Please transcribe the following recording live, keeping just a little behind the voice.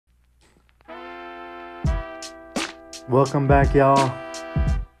Welcome back, y'all.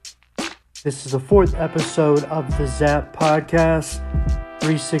 This is the fourth episode of the Zap Podcast,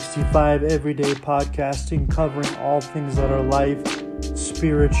 365 everyday podcasting, covering all things that are life,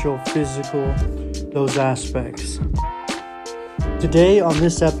 spiritual, physical, those aspects. Today on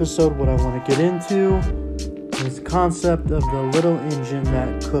this episode, what I want to get into is the concept of the little engine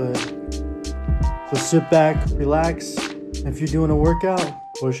that could. So sit back, relax, and if you're doing a workout,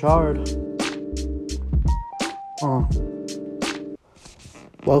 push hard.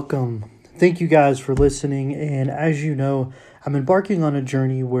 Welcome. Thank you guys for listening. And as you know, I'm embarking on a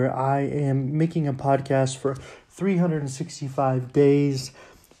journey where I am making a podcast for 365 days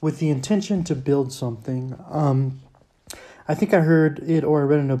with the intention to build something. I think I heard it or I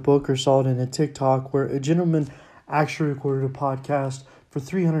read in a book or saw it in a TikTok where a gentleman actually recorded a podcast for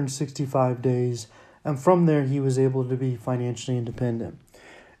 365 days. And from there, he was able to be financially independent.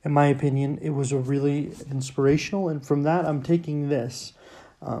 In my opinion, it was a really inspirational. And from that, I'm taking this.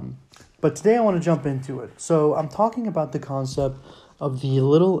 But today I want to jump into it. So I'm talking about the concept of the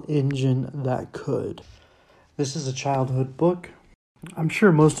little engine that could. This is a childhood book. I'm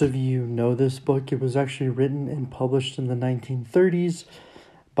sure most of you know this book. It was actually written and published in the 1930s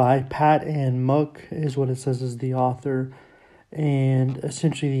by Pat and Muck, is what it says as the author. And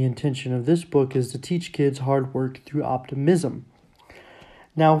essentially the intention of this book is to teach kids hard work through optimism.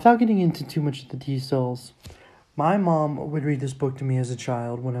 Now, without getting into too much of the details, my mom would read this book to me as a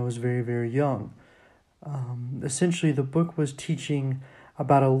child when I was very, very young. Essentially, the book was teaching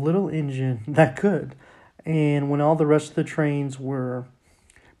about a little engine that could. And when all the rest of the trains were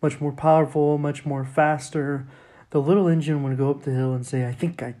much more powerful, much more faster, the little engine would go up the hill and say, I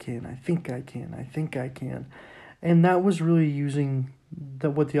think I can, I think I can, I think I can. And that was really using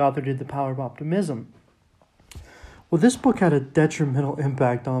what the author did, the power of optimism. Well, this book had a detrimental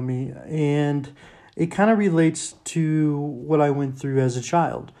impact on me, and it kind of relates to what I went through as a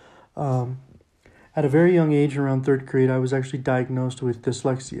child. At a very young age, around third grade, I was actually diagnosed with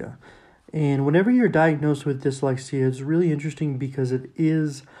dyslexia. And whenever you're diagnosed with dyslexia, it's really interesting because it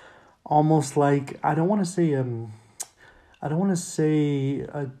is almost like, I don't want to say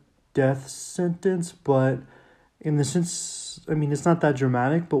a death sentence, but in the sense, it's not that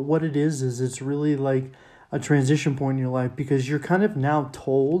dramatic, but what it is it's really like a transition point in your life because you're kind of now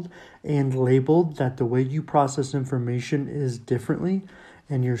told and labeled that the way you process information is differently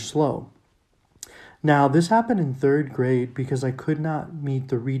and you're slow. Now, this happened in third grade because I could not meet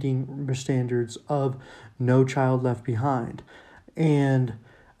the reading standards of No Child Left Behind. And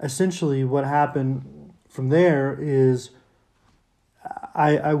essentially what happened from there is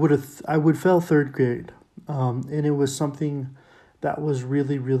I would fail third grade. And it was something that was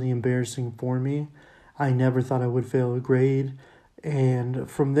really, really embarrassing for me. I never thought I would fail a grade. And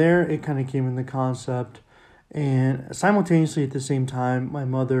from there, it kind of came in the concept. And simultaneously at the same time, my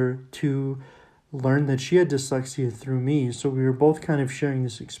mother too learned that she had dyslexia through me. So we were both kind of sharing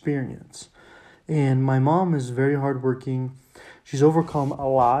this experience. And my mom is very hardworking. She's overcome a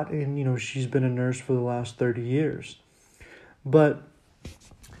lot. And, she's been a nurse for the last 30 years. But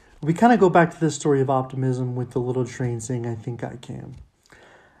we kind of go back to this story of optimism with the little train saying, I think I can.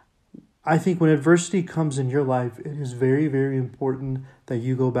 I think when adversity comes in your life, it is very, very important that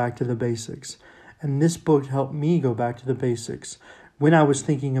you go back to the basics. And this book helped me go back to the basics. When I was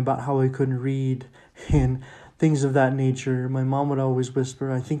thinking about how I couldn't read and things of that nature, my mom would always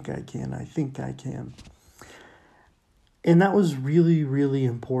whisper, I think I can, I think I can. And that was really, really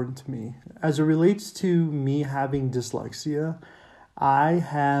important to me. As it relates to me having dyslexia, I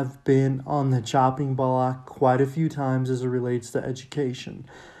have been on the chopping block quite a few times as it relates to education.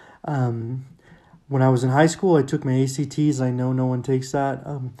 When I was in high school, I took my ACTs. I know no one takes that.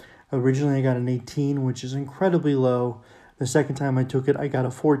 Originally, I got an 18, which is incredibly low. The second time I took it, I got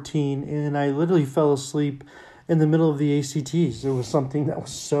a 14, and I literally fell asleep in the middle of the ACTs. It was something that was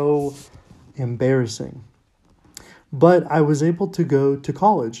so embarrassing. But I was able to go to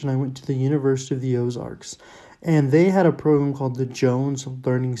college, and I went to the University of the Ozarks. And they had a program called the Jones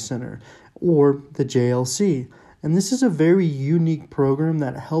Learning Center, or the JLC. And this is a very unique program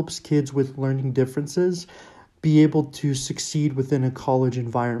that helps kids with learning differences be able to succeed within a college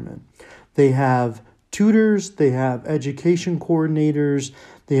environment. They have tutors, they have education coordinators,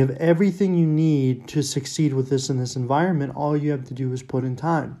 they have everything you need to succeed with this in this environment. All you have to do is put in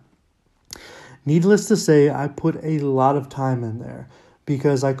time. Needless to say, I put a lot of time in there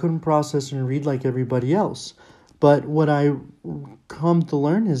because I couldn't process and read like everybody else. But what I come to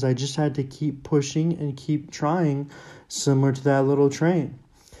learn is I just had to keep pushing and keep trying, similar to that little train.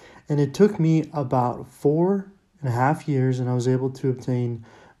 And it took me about 4.5 years, and I was able to obtain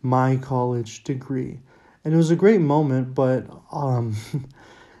my college degree. And it was a great moment, but,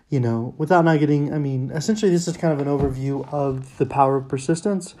 without not getting, essentially this is kind of an overview of the power of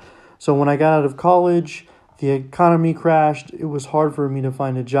persistence. So when I got out of college, the economy crashed. It was hard for me to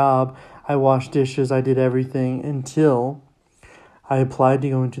find a job. I washed dishes. I did everything until I applied to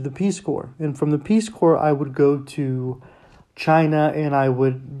go into the Peace Corps. And from the Peace Corps, I would go to China and I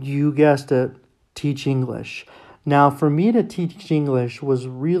would, you guessed it, teach English. Now, for me to teach English was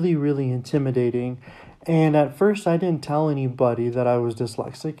really, really intimidating. And at first, I didn't tell anybody that I was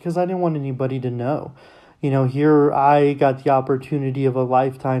dyslexic because I didn't want anybody to know. Here I got the opportunity of a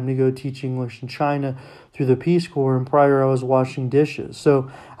lifetime to go teach English in China through the Peace Corps, and prior I was washing dishes.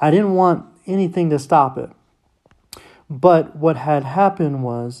 So I didn't want anything to stop it. But what had happened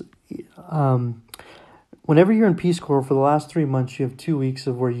was, whenever you're in Peace Corps for the last 3 months, you have 2 weeks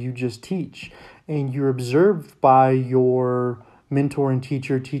of where you just teach. And you're observed by your mentor and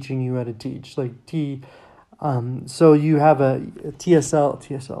teacher teaching you how to teach. So you have a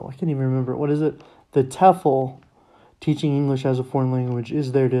TSL, I can't even remember. What is it? The TEFL, teaching English as a foreign language,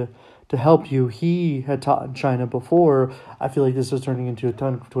 is there to help you. He had taught in China before. I feel like this is turning into a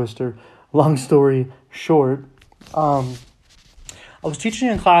tongue twister. Long story short, I was teaching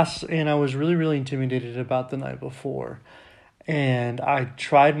in class and I was really, really intimidated about the night before. And I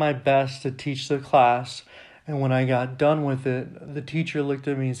tried my best to teach the class. And when I got done with it, the teacher looked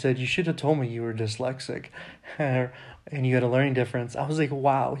at me and said, "You should have told me you were dyslexic and you had a learning difference." I was like,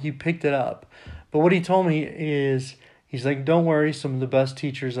 wow, he picked it up. But what he told me is, he's like, "Don't worry, some of the best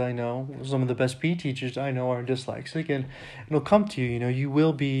teachers I know, some of the best PE teachers I know are dyslexic, and it'll come to you. You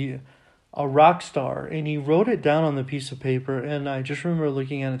will be a rock star." And he wrote it down on the piece of paper, and I just remember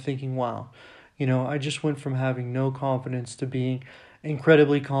looking at it thinking, wow, I just went from having no confidence to being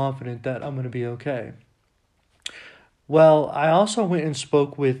incredibly confident that I'm going to be okay. Well, I also went and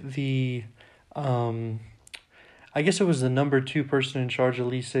spoke with the, I guess it was the number 2 person in charge of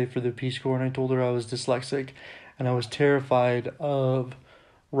Lycée for the Peace Corps, and I told her I was dyslexic and I was terrified of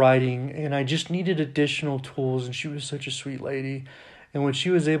writing and I just needed additional tools, and she was such a sweet lady. And what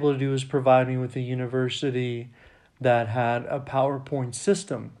she was able to do was provide me with a university that had a PowerPoint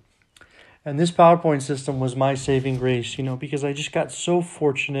system. And this PowerPoint system was my saving grace, because I just got so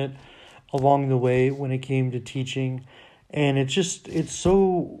fortunate along the way when it came to teaching. And it's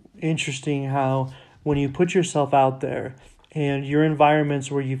so interesting how when you put yourself out there and your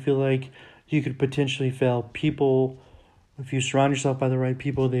environments where you feel like you could potentially fail, people, if you surround yourself by the right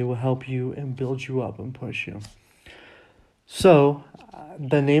people, they will help you and build you up and push you. So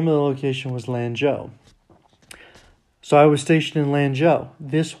the name of the location was Lanzhou. So I was stationed in Lanzhou.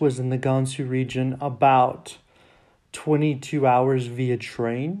 This was in the Gansu region, about 22 hours via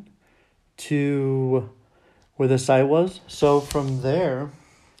train to where the site was. So from there,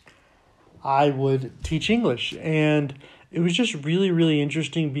 I would teach English. And it was just really, really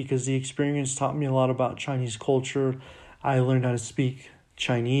interesting because the experience taught me a lot about Chinese culture. I learned how to speak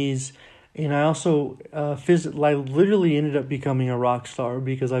Chinese. And I also I literally ended up becoming a rock star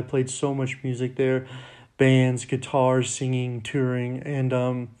because I played so much music there. Bands, guitars, singing, touring. And,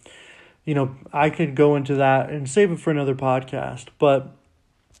 I could go into that and save it for another podcast. But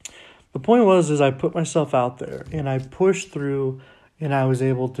the point is I put myself out there and I pushed through and I was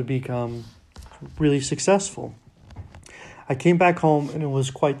able to become really successful. I came back home and it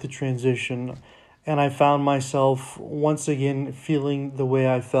was quite the transition. And I found myself once again feeling the way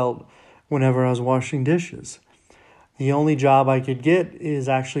I felt whenever I was washing dishes. The only job I could get is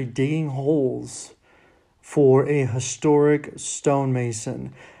actually digging holes for a historic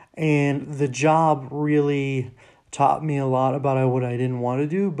stonemason. And the job really taught me a lot about what I didn't want to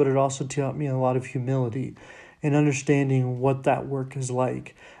do, but it also taught me a lot of humility and understanding what that work is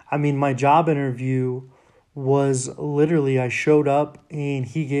like. My job interview was literally, I showed up and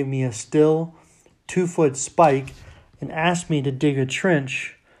he gave me a still 2-foot spike and asked me to dig a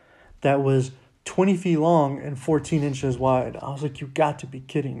trench that was 20 feet long and 14 inches wide. I was like, you got to be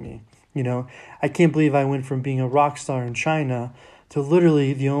kidding me. I can't believe I went from being a rock star in China to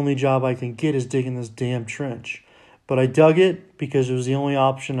literally the only job I can get is digging this damn trench. But I dug it because it was the only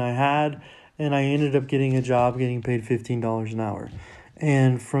option I had, and I ended up getting a job getting paid $15 an hour.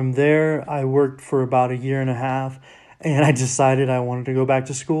 And from there, I worked for about a year and a half, and I decided I wanted to go back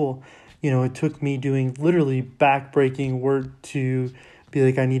to school. It took me doing literally back-breaking work to be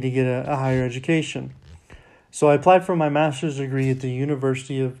like, I need to get a higher education. So I applied for my master's degree at the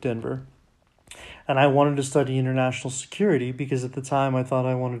University of Denver, and I wanted to study international security because at the time I thought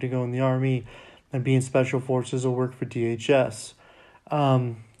I wanted to go in the Army and be in Special Forces or work for DHS.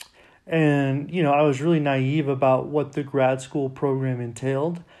 And, I was really naive about what the grad school program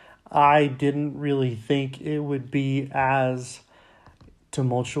entailed. I didn't really think it would be as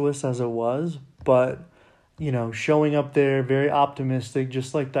tumultuous as it was, but showing up there very optimistic,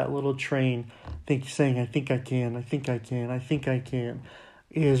 just like that little train, saying, I think I can, I think I can, I think I can,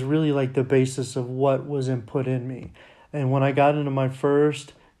 is really like the basis of what was input in me. And when I got into my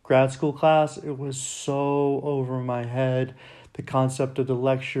first grad school class, it was so over my head, the concept of the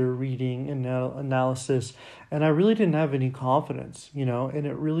lecture, reading, and analysis. And I really didn't have any confidence, and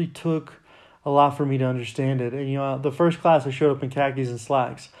it really took a lot for me to understand it. And, the first class I showed up in khakis and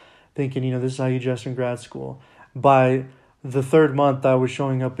slacks, thinking, this is how you dress in grad school. By the third month, I was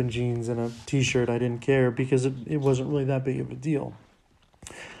showing up in jeans and a t-shirt. I didn't care because it wasn't really that big of a deal.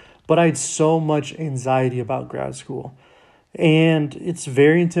 But I had so much anxiety about grad school. And it's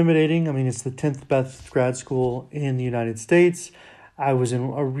very intimidating. I mean, it's the 10th best grad school in the United States. I was in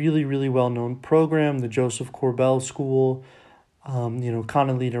a really, really well-known program, the Joseph Corbell School.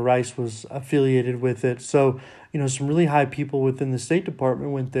 Condoleezza Rice was affiliated with it. So, some really high people within the State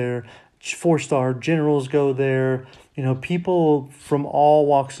Department went there. 4-star generals go there. People from all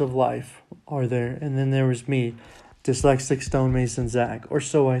walks of life are there. And then there was me, dyslexic stonemason Zach, or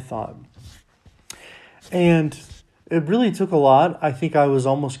so I thought. And it really took a lot. I think I was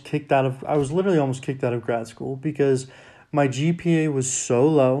literally almost kicked out of grad school because my GPA was so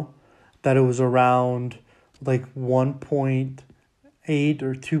low that it was around like 1.8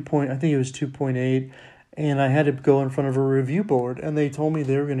 or 2 I think it was 2.8. And I had to go in front of a review board, and they told me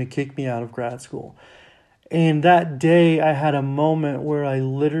they were going to kick me out of grad school. And that day I had a moment where I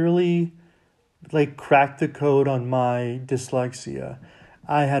literally cracked the code on my dyslexia.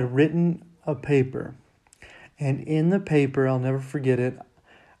 I had written a paper, and in the paper, I'll never forget it,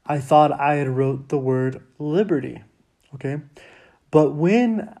 I thought I had wrote the word liberty, okay? But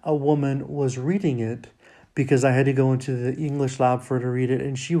when a woman was reading it, because I had to go into the English lab for her to read it,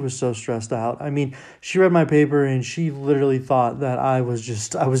 and she was so stressed out. I mean, she read my paper, and she literally thought that I was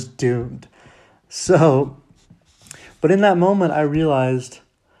doomed. So, but in that moment, I realized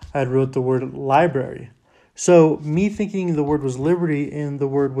I had wrote the word library. So me thinking the word was liberty and the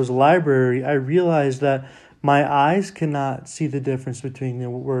word was library, I realized that my eyes cannot see the difference between the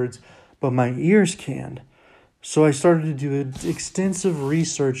words, but my ears can. So I started to do extensive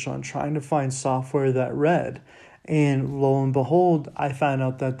research on trying to find software that read. And lo and behold, I found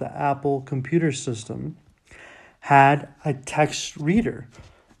out that the Apple computer system had a text reader.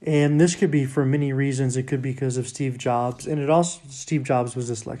 And this could be for many reasons. It could be because of Steve Jobs. And Steve Jobs was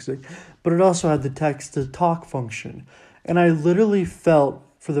dyslexic. But it also had the text-to-talk function. And I literally felt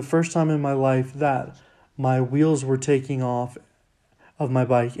for the first time in my life that my wheels were taking off of my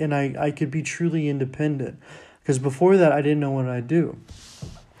bike. And I could be truly independent. Because before that, I didn't know what I'd do.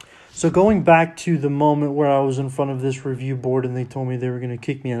 So going back to the moment where I was in front of this review board and they told me they were going to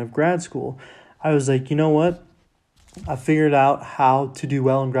kick me out of grad school, I was like, you know what? I figured out how to do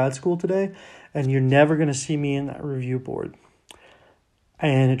well in grad school today, and you're never going to see me in that review board.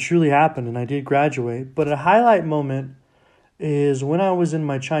 And it truly happened, and I did graduate. But a highlight moment is when I was in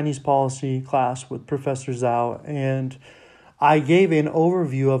my Chinese policy class with Professor Zhao, and I gave an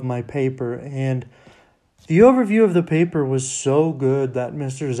overview of my paper, and the overview of the paper was so good that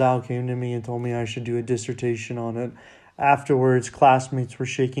Mr. Zhao came to me and told me I should do a dissertation on it. Afterwards, classmates were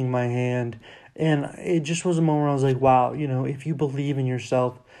shaking my hand, and it just was a moment where I was like, wow, if you believe in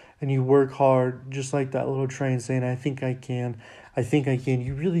yourself and you work hard, just like that little train saying, I think I can,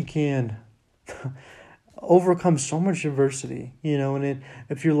 you really can overcome so much adversity, and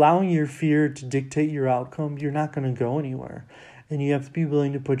if you're allowing your fear to dictate your outcome, you're not going to go anywhere. And you have to be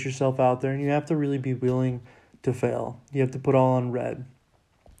willing to put yourself out there, and you have to really be willing to fail. You have to put all on red.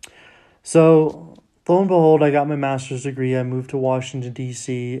 So, lo and behold, I got my master's degree. I moved to Washington,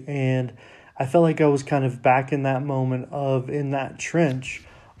 D.C., and I felt like I was kind of back in that moment in that trench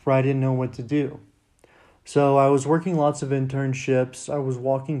where I didn't know what to do. So I was working lots of internships. I was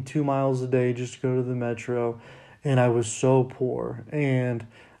walking 2 miles a day just to go to the metro, and I was so poor and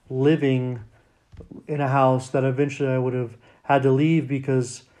living in a house that eventually I would have had to leave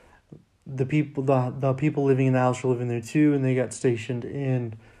because the people living in the house were living there too, and they got stationed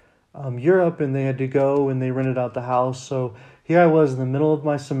in Europe, and they had to go, and they rented out the house. So here I was in the middle of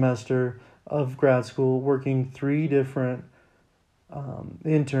my semester of grad school working 3 different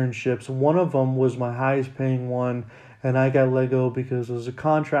internships. One of them was my highest paying one, and I got let go because it was a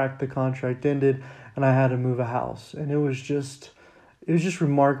contract. The contract ended, and I had to move a house, and it was just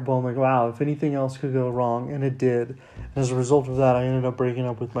remarkable. I'm like, wow, if anything else could go wrong, and it did. And as a result of that, I ended up breaking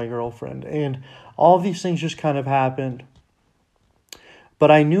up with my girlfriend. And all of these things just kind of happened. But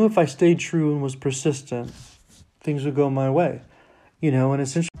I knew if I stayed true and was persistent, things would go my way. And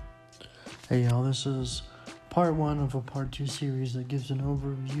essentially, Hey y'all, this is part 1 of a part 2 series that gives an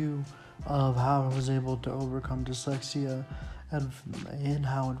overview of how I was able to overcome dyslexia and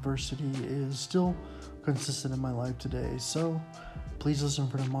how adversity is still consistent in my life today. So please listen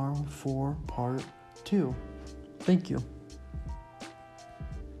for tomorrow for part 2. Thank you.